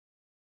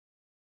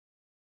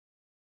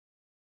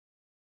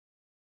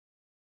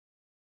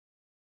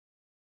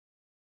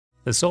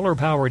The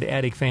solar-powered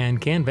attic fan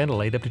can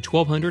ventilate up to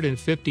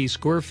 1,250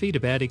 square feet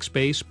of attic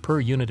space per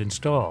unit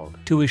installed.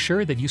 To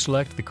assure that you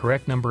select the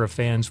correct number of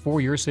fans for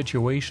your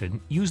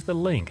situation, use the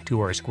link to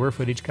our square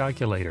footage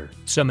calculator.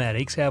 Some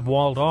attics have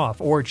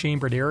walled-off or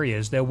chambered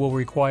areas that will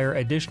require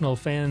additional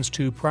fans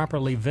to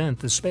properly vent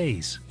the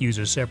space. Use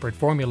a separate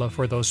formula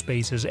for those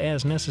spaces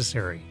as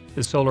necessary.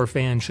 The solar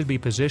fan should be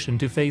positioned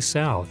to face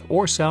south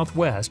or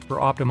southwest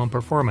for optimum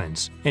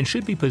performance, and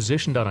should be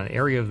positioned on an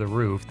area of the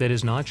roof that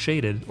is not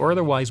shaded or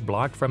otherwise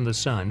blocked from the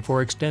sun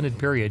for extended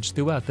periods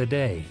throughout the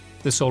day.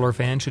 The solar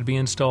fan should be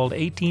installed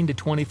 18 to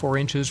 24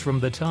 inches from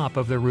the top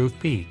of the roof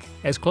peak,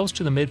 as close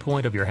to the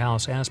midpoint of your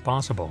house as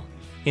possible.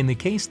 In the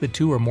case that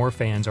 2 or more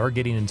fans are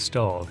getting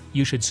installed,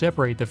 you should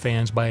separate the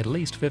fans by at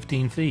least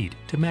 15 feet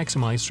to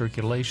maximize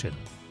circulation.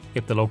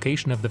 If the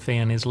location of the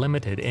fan is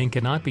limited and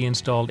cannot be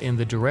installed in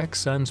the direct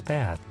sun's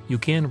path, you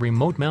can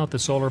remote mount the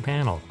solar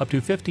panel up to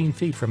 15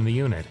 feet from the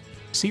unit.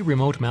 See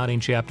Remote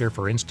Mounting chapter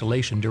for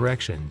installation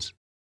directions.